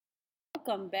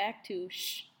welcome back to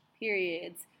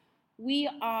Periods. We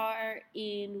are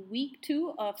in week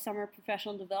 2 of summer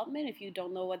professional development. If you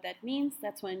don't know what that means,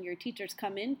 that's when your teachers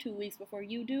come in 2 weeks before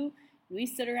you do. We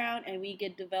sit around and we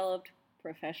get developed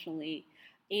professionally.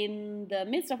 In the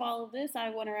midst of all of this, I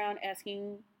went around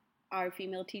asking our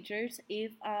female teachers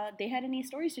if they had any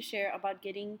stories to share about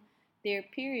getting their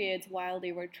periods while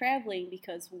they were traveling,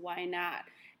 because why not?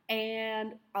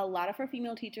 And a lot of our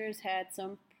female teachers had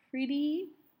some pretty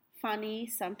funny,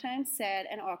 sometimes sad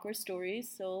and awkward stories,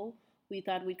 so we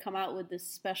thought we'd come out with this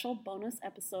special bonus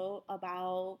episode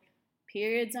about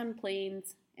periods on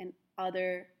planes and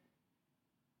other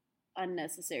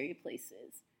unnecessary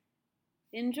places.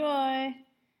 Enjoy!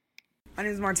 My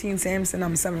name is Martine Sampson.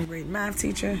 I'm a 7th grade math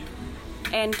teacher.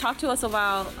 And talk to us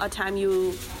about a time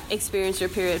you experienced your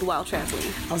period while traveling.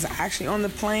 I was actually on the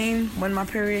plane when my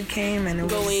period came, and it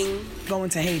was going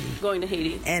to Haiti. Going to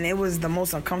Haiti. And it was the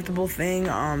most uncomfortable thing.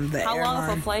 How long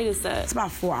of a flight is that? It's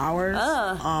about 4 hours.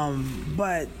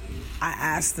 But I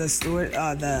asked the stewardess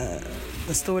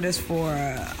for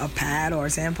a pad or a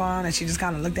tampon, and she just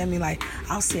kind of looked at me like,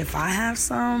 I'll see if I have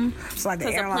some. So like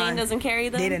the airline, plane doesn't carry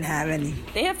them? They didn't have any.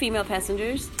 They have female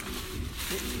passengers.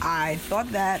 I thought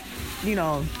that,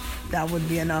 that would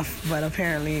be enough, but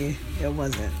apparently it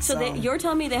wasn't. So you're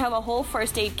telling me they have a whole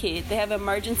first aid kit, they have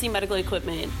emergency medical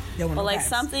equipment, but like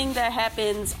something that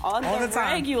happens on the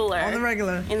regular. On the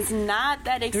regular. It's not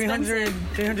that expensive.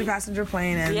 300 passenger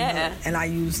plane, and I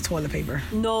used toilet paper.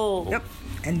 No. Yep.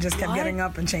 And just kept getting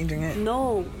up and changing it.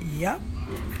 No. Yep.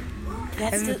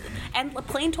 And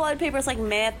plain toilet paper is like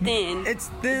mad thin. It's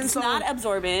thin. It's not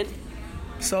absorbent.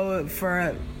 So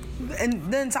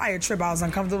and the entire trip I was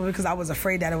uncomfortable because I was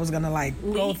afraid that it was gonna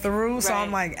go through. So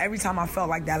I'm like, every time I felt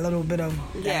like that little bit of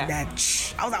that I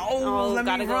was like,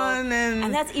 let me run.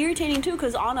 And that's irritating too,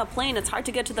 because on a plane it's hard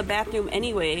to get to the bathroom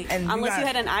anyway, unless you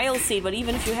had an aisle seat. But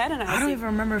even if you had an aisle seat, I don't even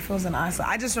remember if it was an aisle seat.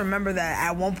 I just remember that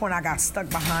at one point I got stuck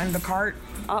behind the cart.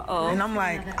 And I'm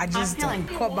like, I just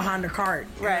caught behind the cart.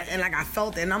 Right. And I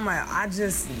felt it, and I'm like,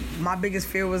 my biggest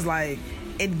fear was like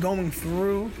it going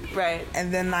through. Right.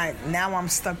 And then now I'm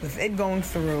stuck with it going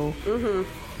through. Mm-hmm.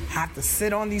 I have to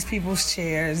sit on these people's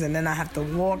chairs, and then I have to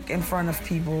walk in front of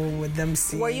people with them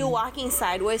seeing. Were you walking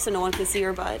sideways so no one could see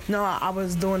your butt? No, I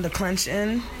was doing the clench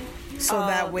in. So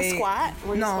that way, the squat?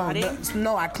 Were you squatting?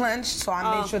 No, I clenched, so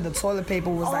I made sure the toilet paper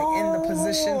was in the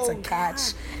position to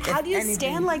catch. How do you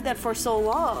stand like that for so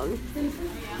long?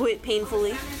 Wait,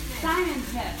 painfully?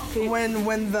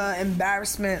 When the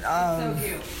embarrassment of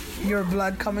your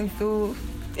blood coming through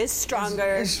is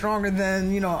stronger. It's stronger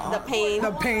than, the pain.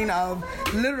 The pain of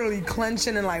literally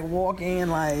clenching and walking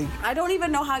and I don't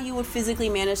even know how you would physically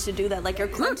manage to do that. Like you're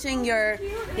clenching your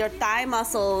thigh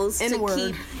muscles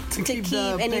inward to keep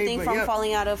anything from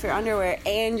falling out of your underwear,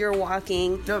 and you're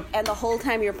walking, and the whole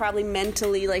time you're probably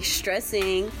mentally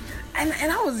stressing. And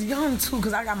I was young too,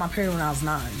 because I got my period when I was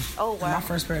 9. Oh wow! My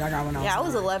first period I got when I was 9. Yeah, I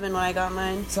was 11 when I got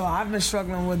mine. So I've been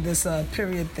struggling with this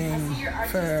period thing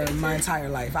for my entire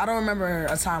life. I don't remember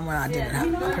a time when I didn't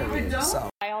have a period. So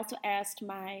I also asked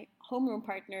my homeroom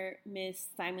partner, Miss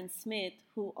Simon Smith,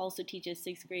 who also teaches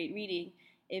 6th grade reading,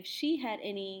 if she had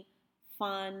any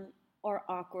fun or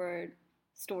awkward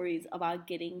stories about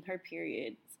getting her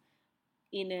periods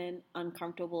in an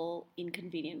uncomfortable,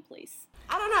 inconvenient place.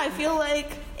 I don't know, I feel like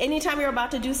anytime you're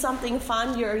about to do something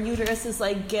fun, your uterus is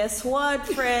like, guess what,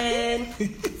 friend?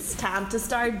 It's time to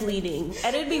start bleeding.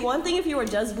 And it'd be one thing if you were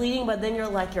just bleeding, but then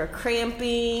you're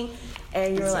cramping,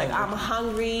 and you're like, I'm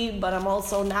hungry, but I'm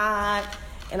also not,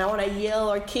 and I want to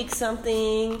yell or kick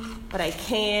something, but I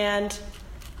can't.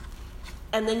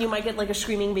 And then you might get a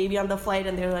screaming baby on the flight,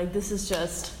 and they're like, this is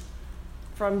just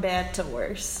from bad to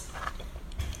worse.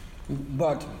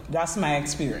 But that's my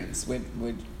experience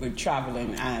with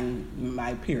traveling and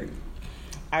my period.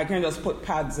 I can just put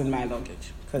pads in my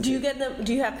luggage. Do you get them?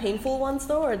 Do you have painful ones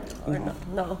though, or no?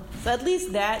 No. So at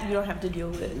least that you don't have to deal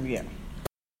with. Yeah.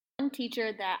 One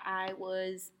teacher that I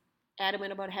was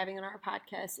adamant about having on our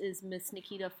podcast is Miss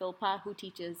Nikita Philpott, who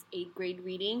teaches 8th grade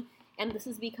reading. And this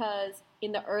is because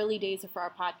in the early days of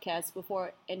our podcast,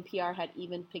 before NPR had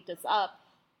even picked us up,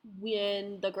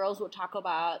 when the girls would talk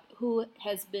about who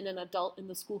has been an adult in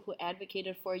the school who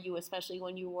advocated for you, especially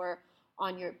when you were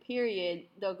on your period,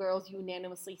 the girls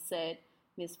unanimously said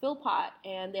Miss Philpott.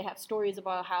 And they have stories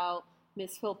about how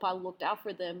Miss Philpott looked out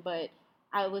for them. But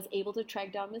I was able to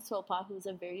track down Miss Philpott, who's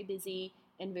a very busy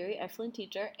and very excellent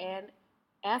teacher, and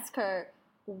ask her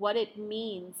what it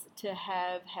means to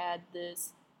have had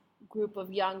this group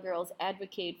of young girls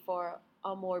advocate for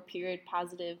a more period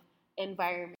positive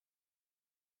environment.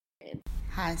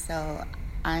 Hi, so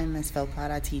I'm Miss Philpott.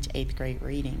 I teach 8th grade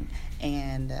reading,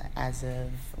 and as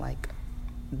of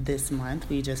this month,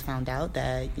 we just found out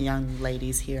that young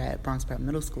ladies here at Bronx Prep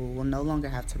Middle School will no longer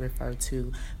have to refer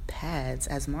to pads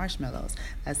as marshmallows.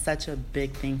 That's such a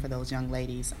big thing for those young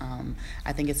ladies.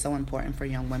 I think it's so important for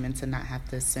young women to not have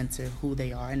to censor who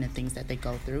they are and the things that they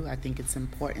go through. I think it's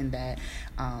important that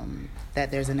that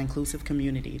there's an inclusive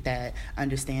community that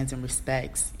understands and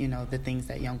respects, the things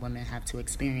that young women have to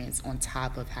experience on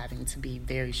top of having to be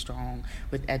very strong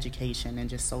with education and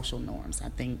just social norms. I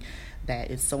think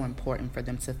that it's so important for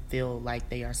them to feel like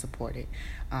they are supported.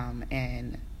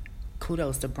 And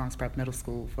kudos to Bronx Prep Middle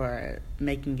School for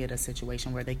making it a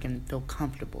situation where they can feel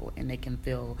comfortable and they can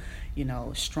feel,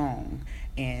 strong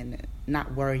and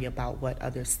not worry about what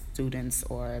other students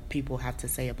or people have to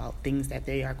say about things that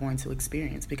they are going to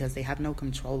experience, because they have no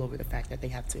control over the fact that they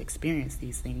have to experience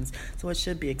these things. So it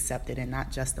should be accepted, and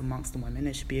not just amongst the women.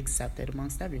 It should be accepted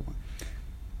amongst everyone.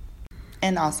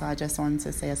 And also, I just wanted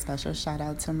to say a special shout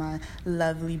out to my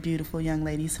lovely, beautiful young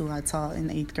ladies who I taught in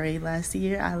 8th grade last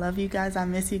year. I love you guys. I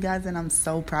miss you guys. And I'm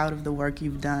so proud of the work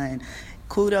you've done.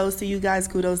 Kudos to you guys.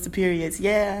 Kudos to periods.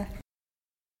 Yeah.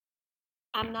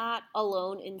 I'm not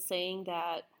alone in saying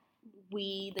that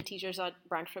we, the teachers at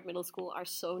Bronx Prep Middle School, are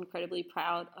so incredibly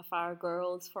proud of our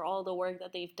girls for all the work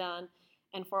that they've done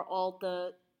and for all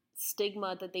the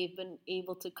stigma that they've been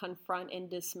able to confront and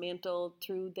dismantle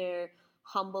through their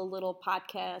humble little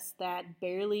podcast that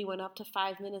barely went up to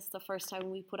 5 minutes the first time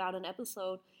we put out an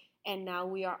episode, and now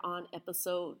we are on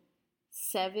episode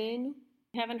 7.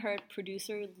 I haven't heard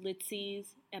producer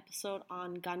Litsy's episode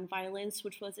on gun violence,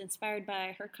 which was inspired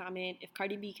by her comment, if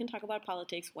Cardi B can talk about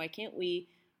politics, why can't we?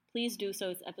 Please do so.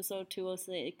 It's episode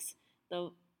 206,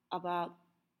 about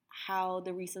how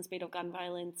the recent spate of gun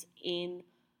violence in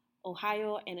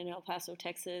Ohio and in El Paso,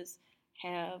 Texas,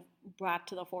 have brought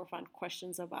to the forefront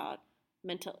questions about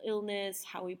mental illness,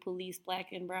 how we police Black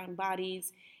and brown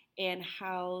bodies, and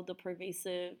how the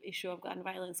pervasive issue of gun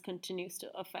violence continues to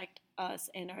affect us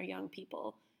and our young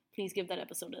people. Please give that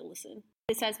episode a listen.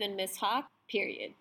 This has been Miss Hawk, period.